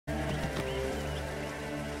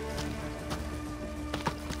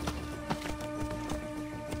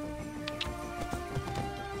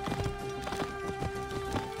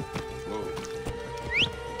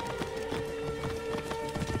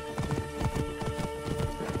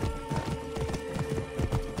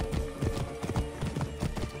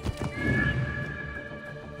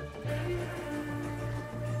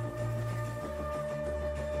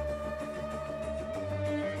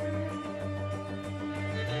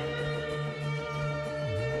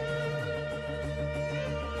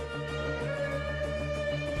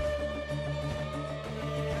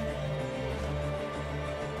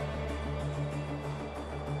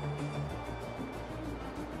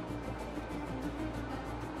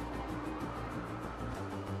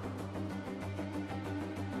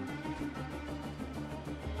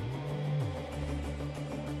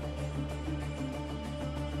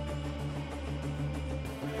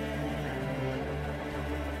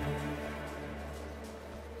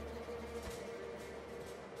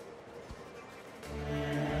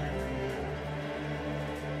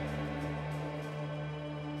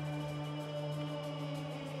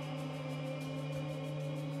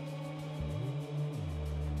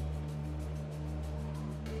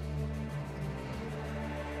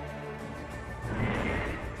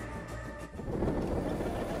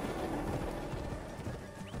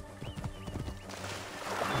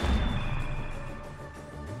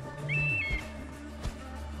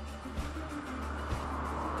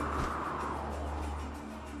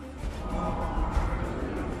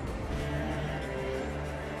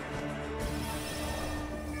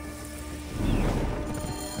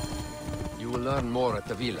You will learn more at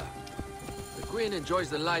the villa. The Queen enjoys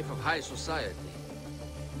the life of high society.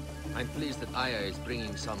 I'm pleased that Aya is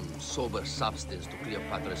bringing some sober substance to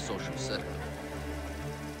Cleopatra's social circle.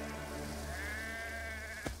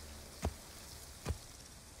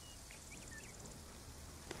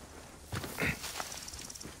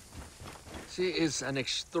 She is an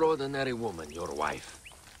extraordinary woman, your wife.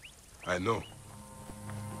 I know.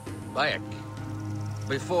 Bayek,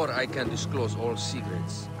 before I can disclose all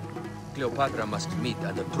secrets, Cleopatra must meet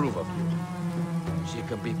and approve of you. She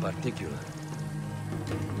can be particular.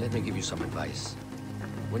 Let me give you some advice.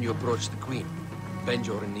 When you approach the Queen, bend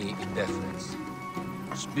your knee in deference.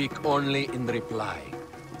 Speak only in reply.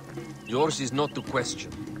 Yours is not to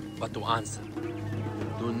question, but to answer.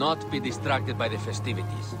 Do not be distracted by the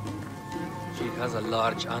festivities. She has a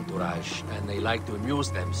large entourage, and they like to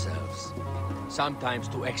amuse themselves. Sometimes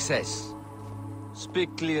to excess.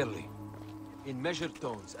 Speak clearly, in measured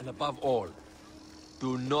tones, and above all,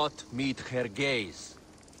 do not meet her gaze.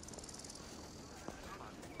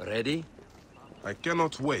 Ready? I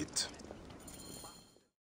cannot wait.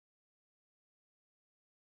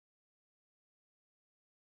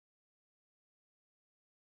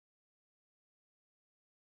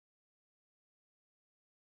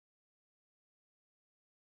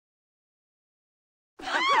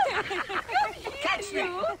 Catch me!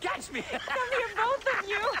 Catch me! Come here, both of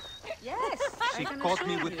you! Yes, She caught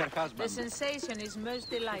me with her husband. The sensation is most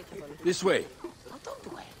delightful. This way. Oh,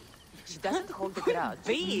 don't worry. She doesn't hold a grudge.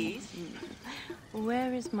 Please.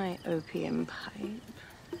 Where is my opium pipe?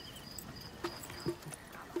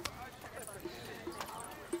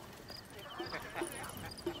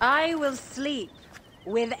 I will sleep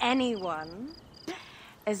with anyone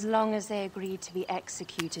as long as they agree to be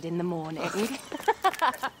executed in the morning.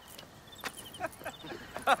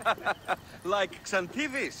 Like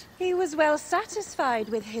Xantivis. He was well satisfied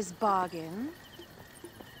with his bargain.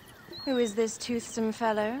 Who is this toothsome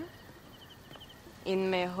fellow? In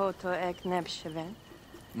mehoto ek nebshevet.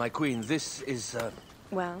 My queen, this is,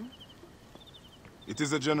 Well? It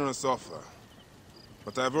is a generous offer.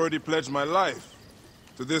 But I've already pledged my life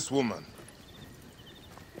to this woman.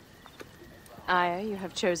 Aya, you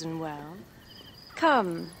have chosen well.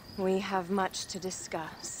 Come, we have much to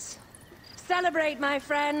discuss. Celebrate, my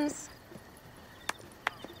friends!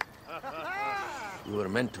 You were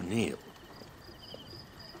meant to kneel.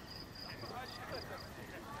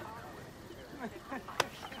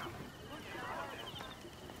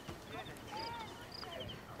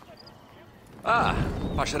 Ah,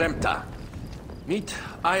 Pashremta. Meet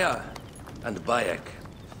Aya and Bayek.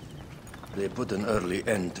 They put an early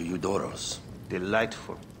end to Eudoros.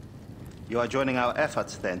 Delightful. You are joining our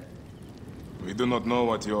efforts, then? We do not know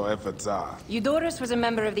what your efforts are. Eudorus was a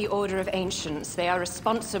member of the Order of Ancients. They are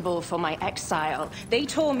responsible for my exile. They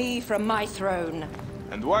tore me from my throne.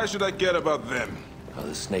 And why should I care about them?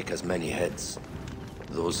 The snake has many heads.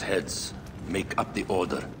 Those heads make up the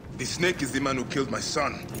Order. The snake is the man who killed my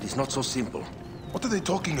son. It is not so simple. What are they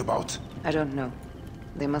talking about? I don't know.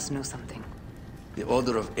 They must know something. The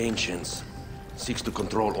Order of Ancients seeks to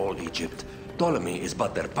control all Egypt. Ptolemy is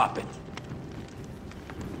but their puppet.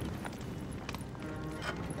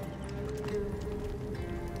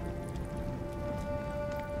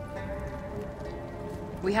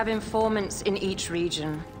 We have informants in each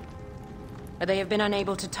region. They have been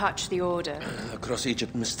unable to touch the Order. Across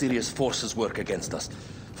Egypt, mysterious forces work against us.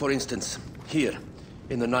 For instance, here,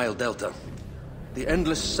 in the Nile Delta, the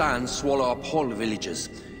endless sands swallow up whole villages,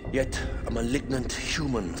 yet a malignant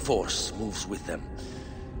human force moves with them.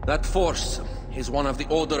 That force is one of the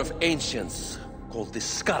Order of Ancients, called the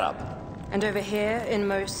Scarab. And over here, in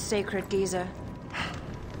most sacred Giza?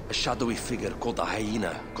 A shadowy figure called the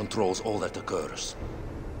Hyena controls all that occurs.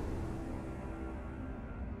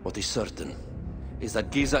 What is certain is that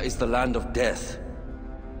Giza is the land of death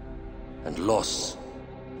and loss.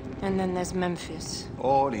 And then there's Memphis.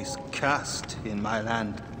 All is cursed in my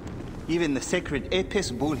land. Even the sacred Apis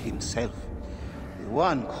bull himself. The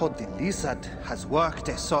one called the Lizard has worked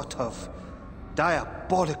a sort of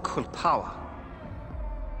diabolical power.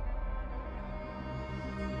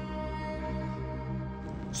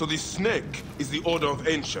 So the snake is the Order of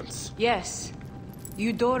Ancients. Yes.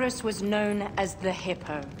 Eudorus was known as the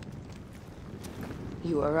Hippo.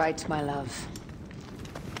 You are right, my love.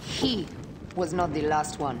 He was not the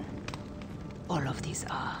last one. All of these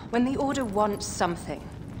are. When the Order wants something,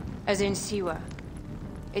 as in Siwa,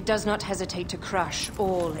 it does not hesitate to crush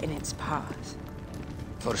all in its path.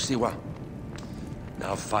 For Siwa,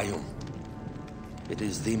 now Fayum. It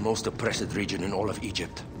is the most oppressed region in all of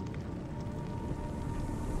Egypt.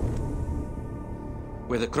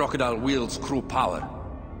 Where the crocodile wields cruel power,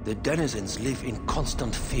 The denizens live in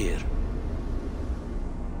constant fear.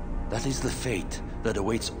 That is the fate that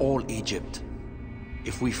awaits all Egypt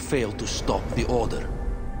if we fail to stop the Order.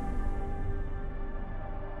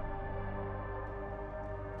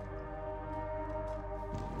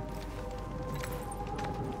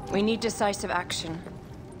 We need decisive action.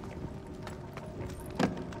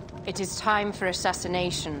 It is time for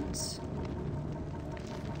assassinations.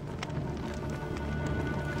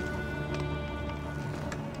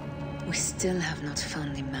 We still have not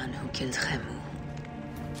found the man who killed Khemu.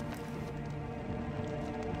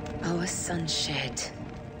 Our son Shed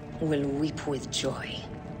will weep with joy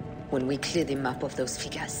when we clear the map of those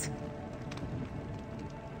figures.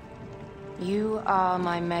 You are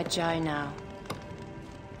my Medjay now.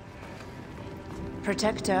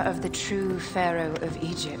 Protector of the true Pharaoh of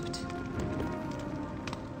Egypt.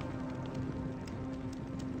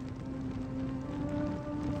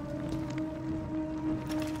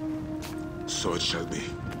 So it shall be.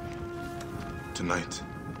 Tonight,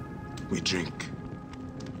 we drink,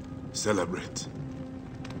 celebrate,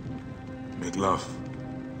 make love.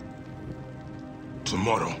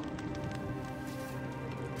 Tomorrow,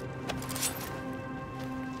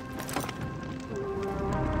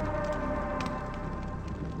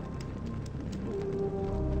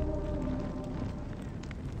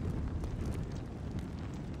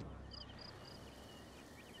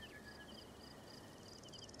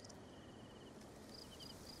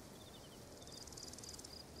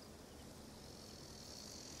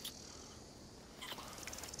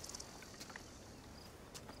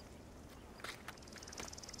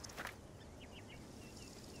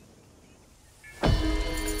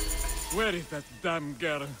 Where is that damn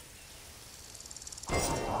girl?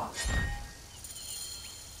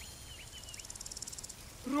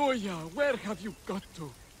 Roya, where have you got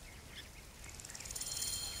to?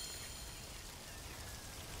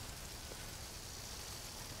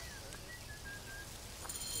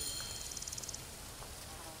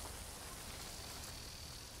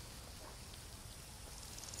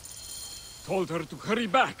 Told her to hurry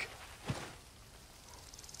back.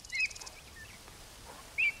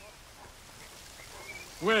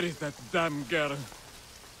 Where is that damn girl?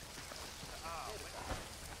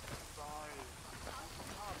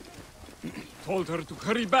 Told her to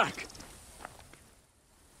hurry back.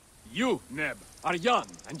 You, Neb, are young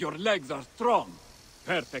and your legs are strong.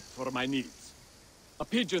 Perfect for my needs. A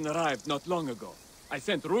pigeon arrived not long ago. I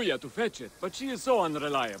sent Ruya to fetch it, but she is so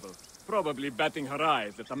unreliable. Probably batting her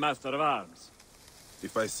eyes at the Master of Arms.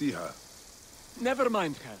 if I see her, Never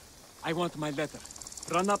mind her. I want my letter.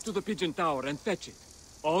 Run up to the pigeon tower and fetch it.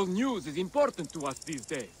 All news is important to us these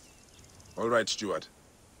days. all right, Steward.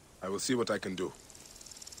 I will see what I can do.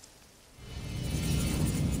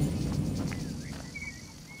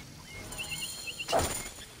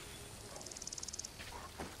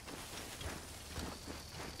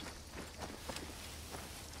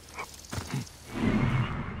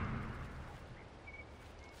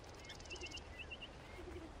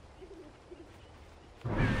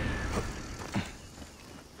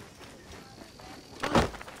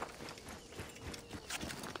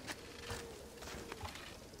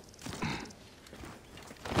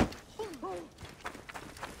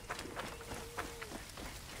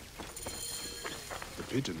 The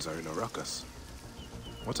pigeons are in a ruckus.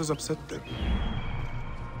 What has upset them?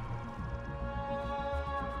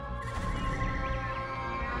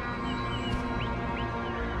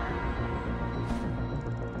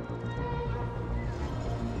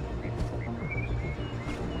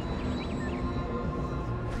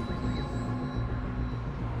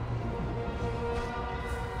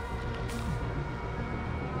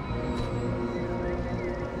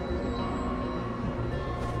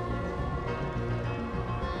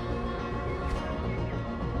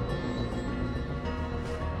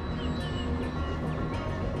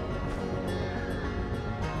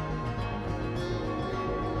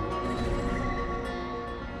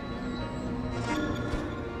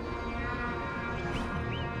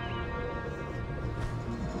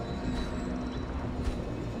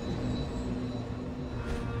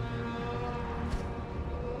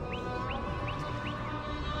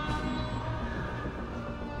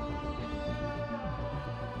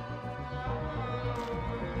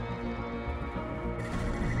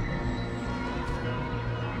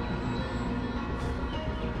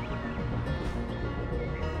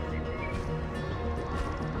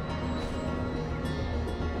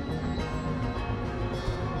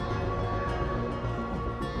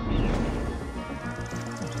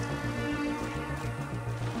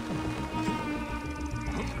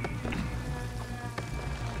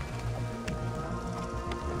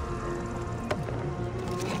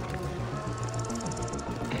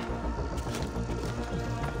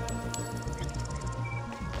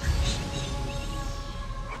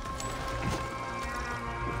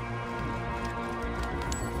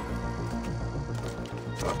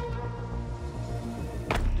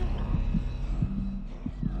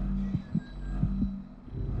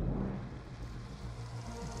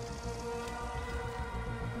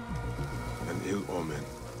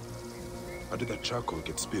 did that charcoal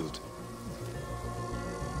get spilled?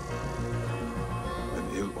 An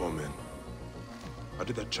ill omen. How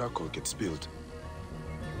did that charcoal get spilled?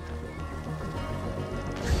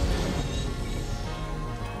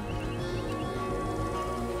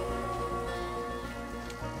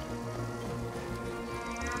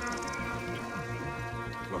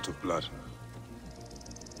 Lot of blood.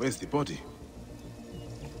 Where's the body?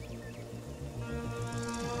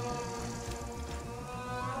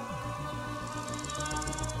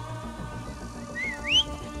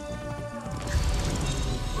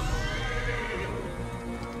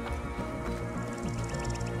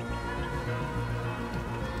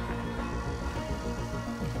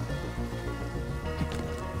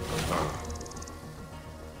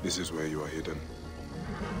 This is where you are hidden.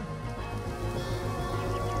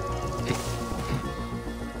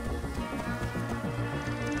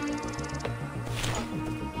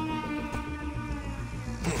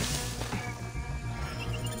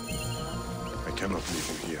 I cannot leave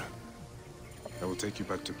him here. I will take you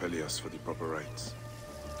back to Pelias for the proper rites.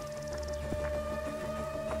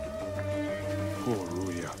 Poor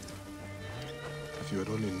Ruya. If you had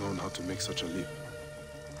only known how to make such a leap.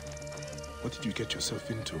 What did you get yourself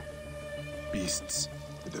into? Beasts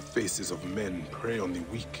with the faces of men prey on the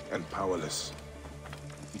weak and powerless.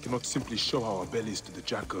 We cannot simply show our bellies to the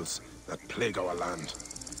jackals that plague our land.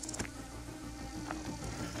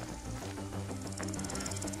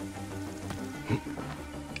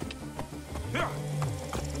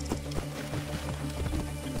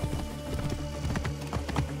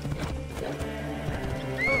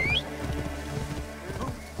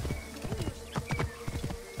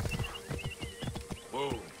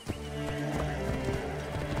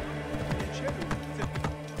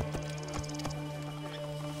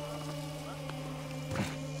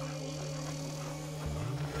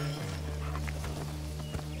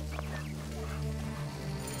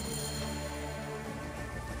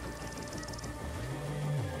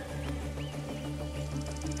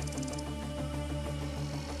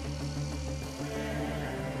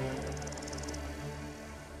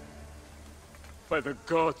 By the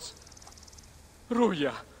gods!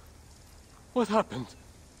 Ruya! What happened?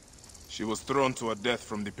 She was thrown to her death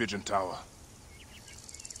from the Pigeon Tower.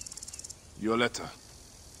 Your letter.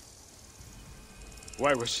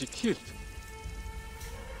 Why was she killed?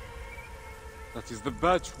 That is the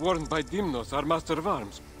badge worn by Dimnos, our master of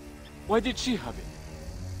arms. Why did she have it?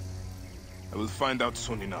 I will find out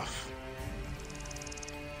soon enough.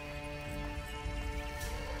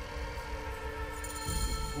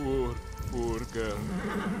 Poor girl.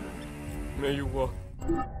 May you walk